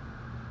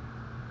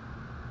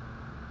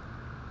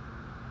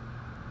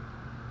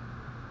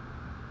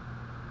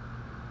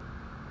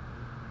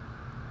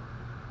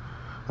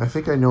 I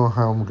think I know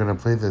how I'm going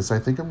to play this. I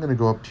think I'm going to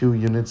go up 2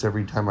 units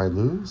every time I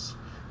lose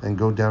and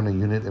go down a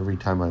unit every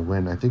time I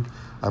win. I think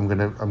I'm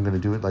going to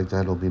do it like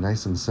that. It'll be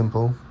nice and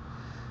simple,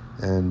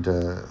 and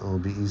it'll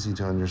be easy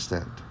to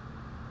understand.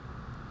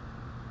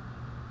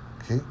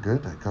 Okay,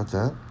 good. I got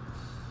that.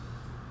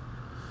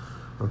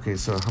 Okay,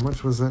 so how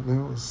much was that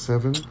now?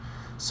 7.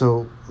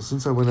 So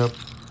since I went up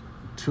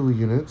 2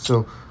 units,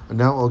 so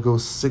now I'll go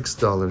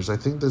 $6. I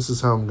think this is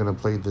how I'm going to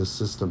play this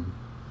system.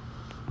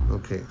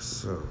 Okay,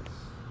 so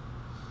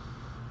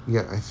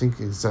yeah, I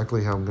think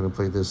exactly how I'm going to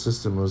play this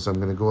system is I'm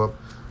going to go up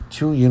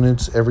 2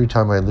 units every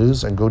time I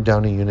lose and go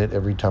down a unit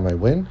every time I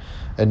win,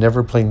 and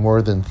never playing more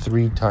than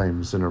 3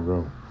 times in a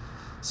row.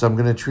 So I'm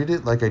going to treat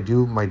it like I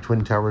do my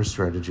Twin Tower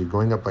strategy,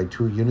 going up by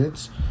 2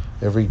 units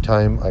every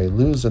time I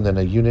lose, and then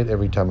a unit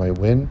every time I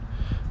win,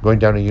 going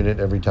down a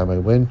unit every time I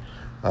win.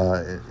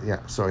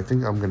 Yeah, so I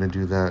think I'm going to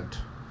do that.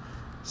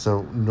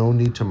 So no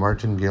need to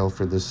martingale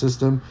for this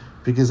system,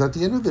 because at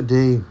the end of the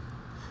day,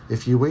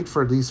 if you wait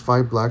for at least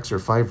 5 blacks or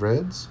 5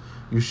 reds,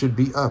 you should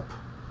be up.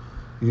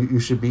 You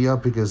should be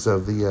up because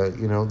of the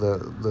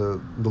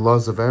the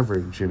laws of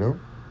average, you know.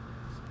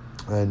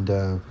 And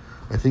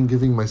I think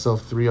giving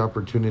myself 3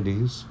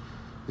 opportunities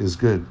is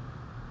good.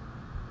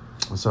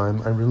 So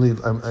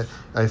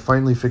I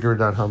finally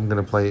figured out how I'm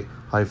going to play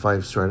high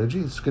five strategy.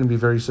 It's going to be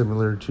very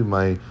similar to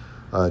my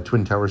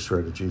Twin Tower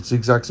strategy. It's the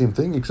exact same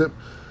thing, except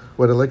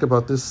what I like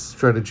about this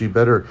strategy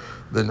better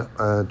than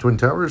Twin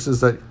Towers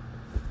is that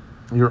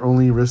you're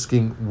only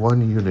risking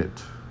one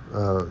unit.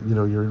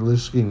 You're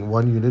risking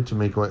one unit to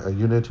make a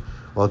unit,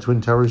 while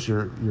Twin Towers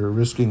you're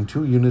risking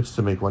 2 units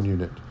to make 1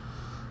 unit.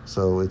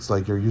 So it's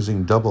like you're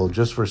using double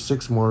just for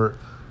 6 more,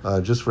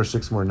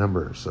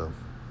 numbers. So.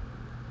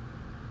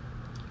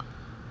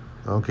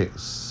 Okay,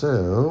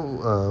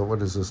 so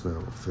what is this now?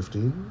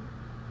 15?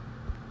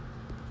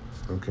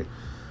 Okay.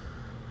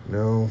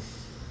 No.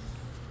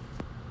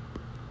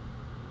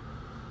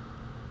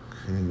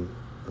 Okay.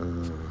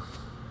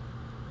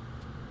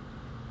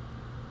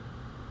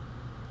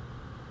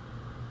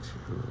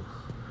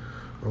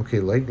 Okay,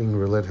 Lightning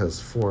Roulette has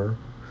 4.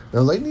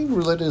 Now, Lightning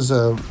Roulette is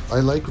I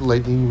like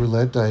Lightning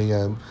Roulette.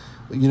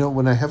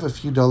 When I have a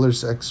few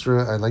dollars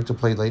extra, I like to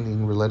play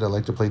Lightning Roulette. I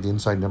like to play the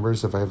inside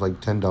numbers. If I have like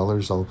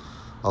 $10,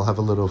 I'll have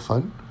a little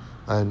fun,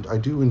 and I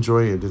do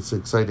enjoy it. It's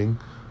exciting,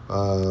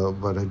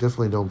 but I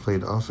definitely don't play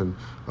it often.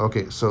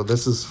 Okay, so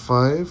this is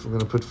 5. I'm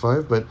gonna put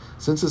 5, but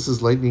since this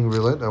is Lightning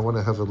Roulette, I want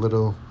to have a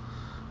little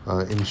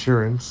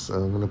insurance.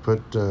 I'm gonna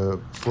put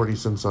 40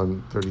 cents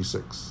on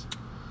 36.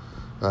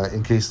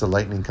 In case the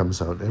lightning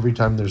comes out. Every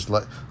time there's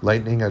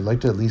lightning, I'd like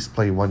to at least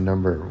play 1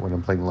 number when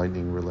I'm playing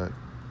Lightning Roulette.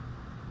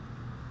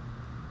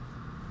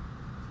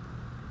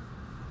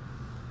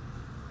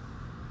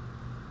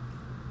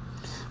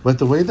 But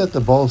the way that the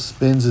ball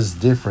spins is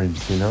different,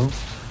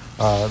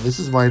 This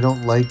is why I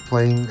don't like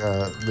playing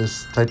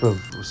this type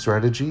of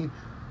strategy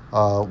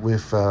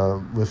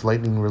with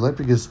Lightning Roulette,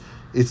 because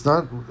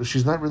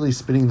she's not really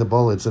spinning the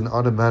ball. It's an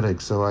automatic,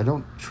 so I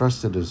don't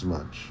trust it as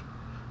much,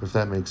 if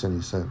that makes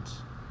any sense.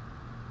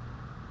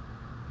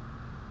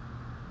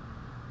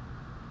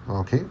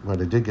 Okay,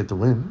 but I did get the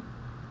win.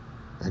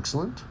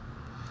 Excellent.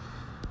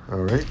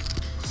 All right.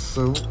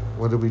 So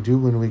what do we do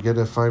when we get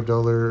a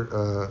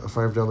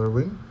 $5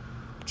 win?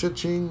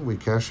 Cha-ching! We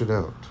cash it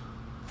out.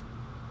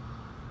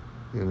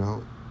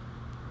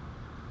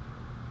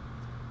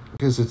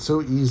 Because it's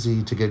so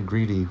easy to get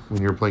greedy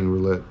when you're playing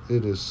roulette.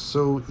 It is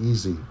so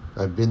easy.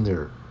 I've been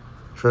there.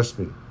 Trust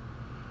me.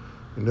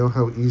 You know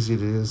how easy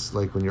it is.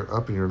 Like when you're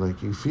up and you're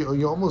like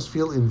you almost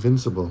feel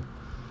invincible.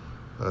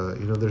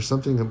 There's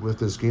something with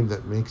this game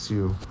that makes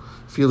you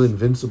feel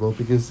invincible,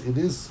 because it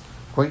is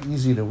quite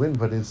easy to win,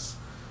 but it's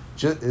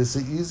as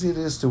easy it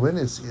is to win,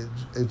 it's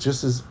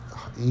just as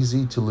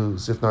easy to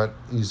lose, if not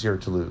easier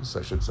to lose,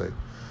 I should say.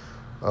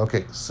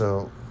 Okay,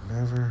 so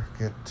never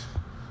get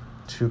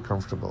too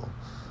comfortable.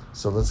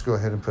 So let's go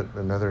ahead and put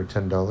another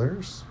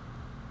 $10.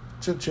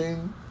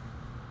 Cha-ching.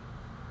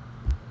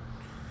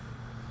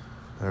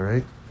 All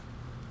right.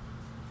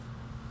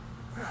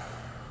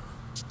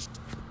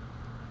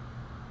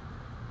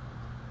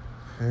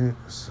 Okay,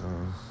 so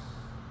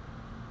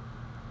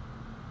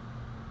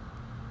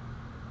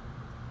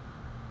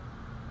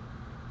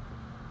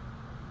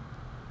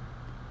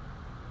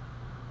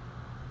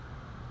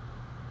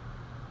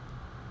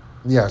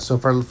yeah, so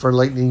for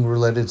Lightning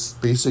Roulette, it's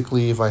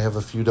basically if I have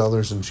a few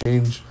dollars in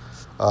change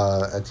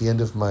at the end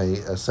of my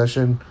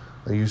session,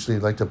 I usually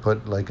like to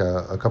put like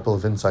a couple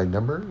of inside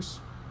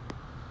numbers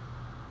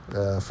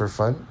for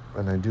fun,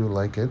 and I do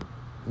like it,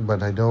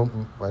 but I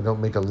don't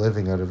make a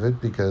living out of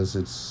it, because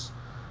it's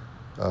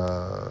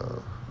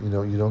you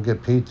don't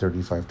get paid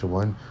 35 to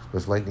 1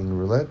 with Lightning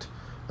Roulette.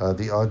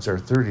 The odds are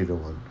 30 to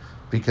 1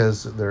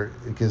 because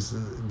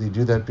they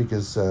do that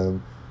because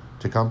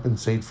to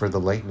compensate for the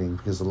lightning,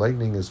 because the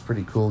lightning is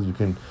pretty cool. You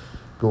can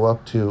go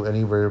up to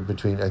anywhere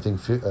between, I think,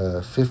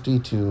 50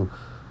 to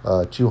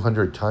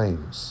 200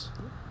 times,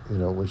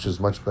 which is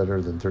much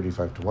better than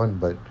 35 to 1.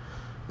 But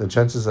the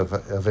chances of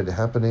it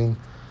happening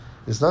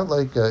is not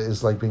like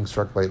is like being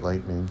struck by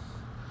lightning.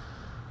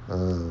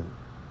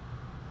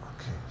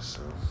 Okay,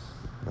 so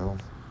no.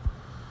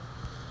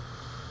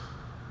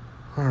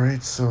 All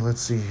right, so let's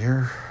see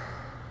here.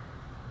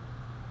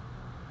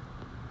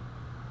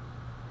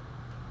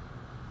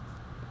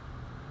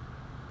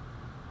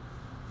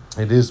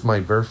 It is my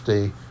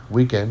birthday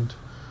weekend.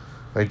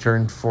 I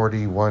turned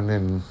 41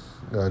 in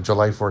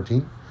July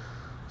 14th.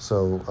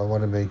 So I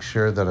want to make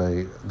sure that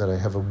I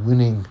have a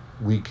winning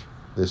week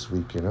this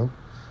week, I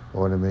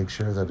want to make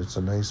sure that it's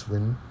a nice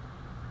win.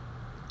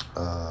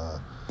 I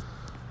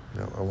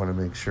want to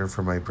make sure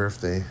for my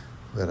birthday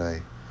that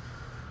I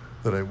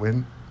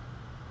win.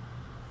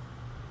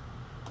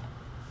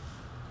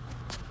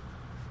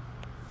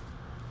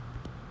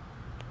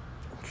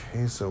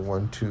 Okay, so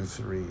 1, 2,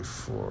 3,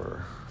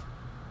 4,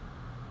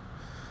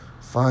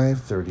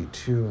 5,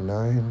 32,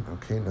 9.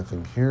 Okay,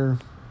 nothing here.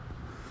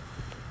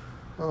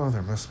 Oh,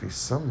 there must be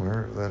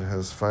somewhere that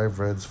has 5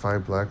 reds,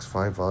 5 blacks,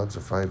 5 odds,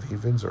 or 5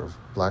 evens, or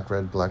black,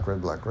 red, black, red,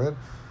 black, red.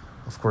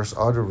 Of course,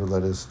 auto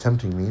roulette is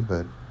tempting me,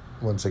 but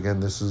once again,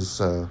 this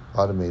is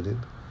automated,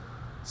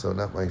 so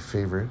not my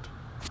favorite.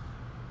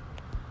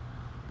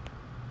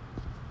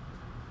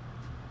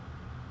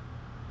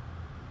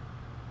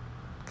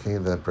 Okay,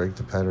 that break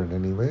the pattern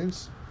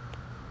anyways.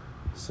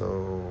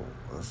 So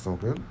that's no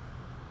good.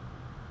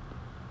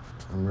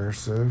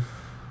 Immersive.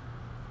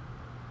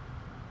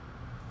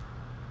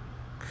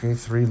 Okay,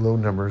 3 low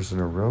numbers in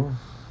a row.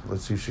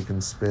 Let's see if she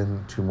can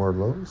spin 2 more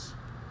lows.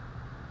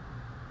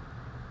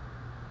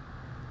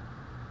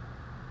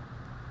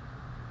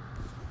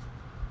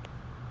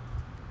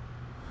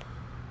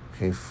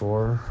 Okay,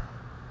 4.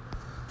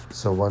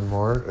 So 1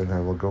 more and I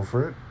will go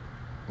for it.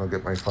 I'll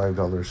get my $5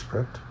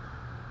 prepped.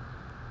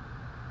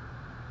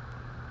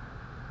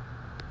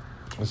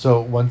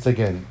 So once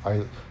again,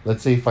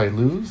 let's say if I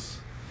lose,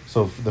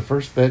 so the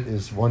first bet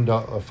is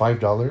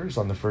 $5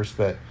 on the first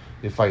bet.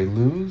 If I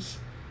lose,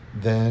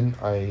 then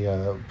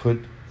I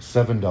put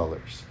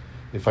 $7.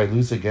 If I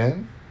lose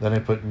again, then I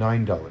put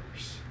 $9.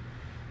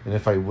 And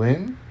if I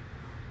win,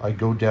 I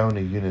go down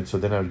a unit. So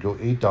then I would go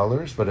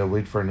 $8, but I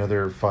wait for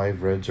another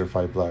 5 reds or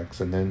 5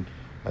 blacks, and then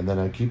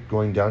I keep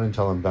going down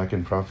until I'm back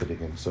in profit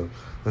again. So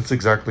that's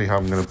exactly how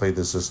I'm going to play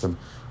this system.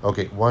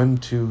 Okay, 1,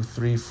 2,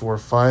 3, 4,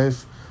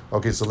 5.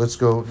 Okay, so let's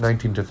go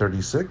 19 to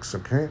 36.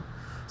 Okay,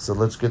 so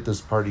let's get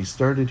this party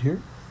started here.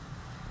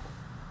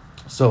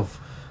 So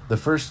the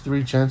first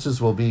 3 chances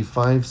will be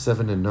 5,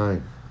 7, and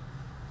 9.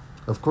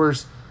 Of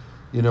course,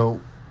 you know,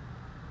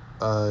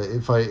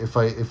 if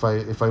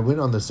I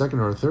win on the second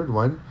or third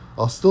one,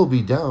 I'll still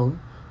be down,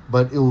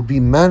 but it will be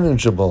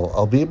manageable.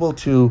 I'll be able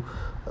to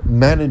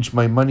manage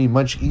my money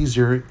much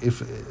easier,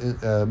 if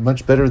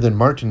much better than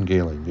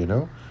martingaling, you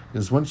know?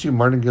 Because once you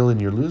martingale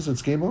and you lose,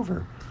 it's game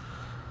over.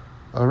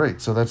 All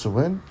right, so that's a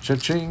win.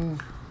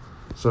 Cha-ching.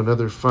 So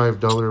another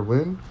 $5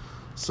 win.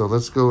 So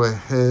let's go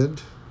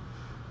ahead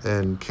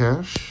and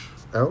cash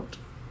out.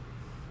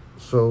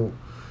 So,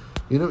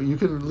 you know, you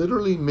can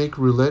literally make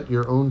roulette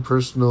your own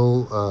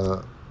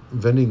personal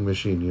vending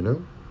machine, you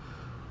know?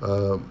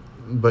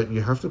 But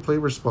you have to play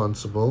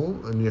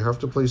responsible, and you have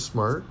to play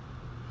smart,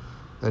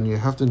 and you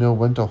have to know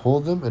when to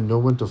hold them and know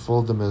when to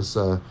fold them, as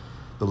the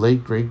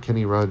late, great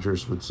Kenny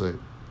Rogers would say.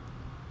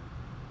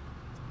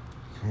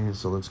 Okay,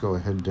 so let's go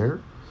ahead there.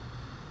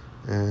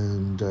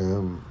 And,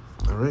 all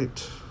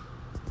right.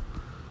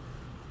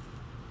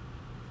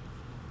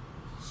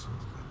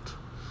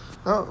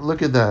 Oh,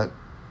 look at that.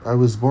 I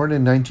was born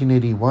in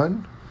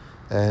 1981,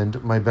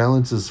 and my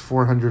balance is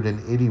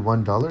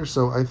 $481.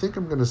 So I think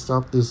I'm going to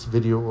stop this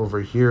video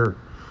over here.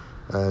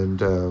 And,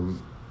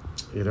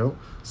 you know,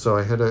 so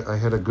I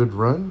had a good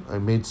run. I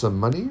made some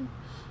money.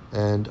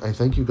 And I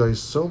thank you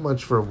guys so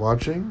much for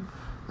watching.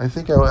 I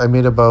think I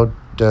made about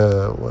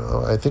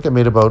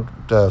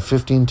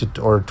 15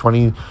 to or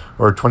 20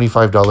 or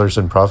 $25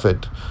 in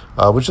profit,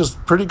 which is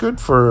pretty good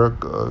for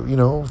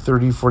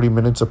 30-40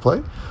 minutes of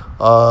play.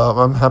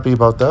 I'm happy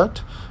about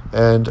that,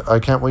 and I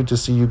can't wait to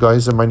see you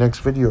guys in my next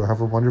video. Have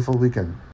a wonderful weekend.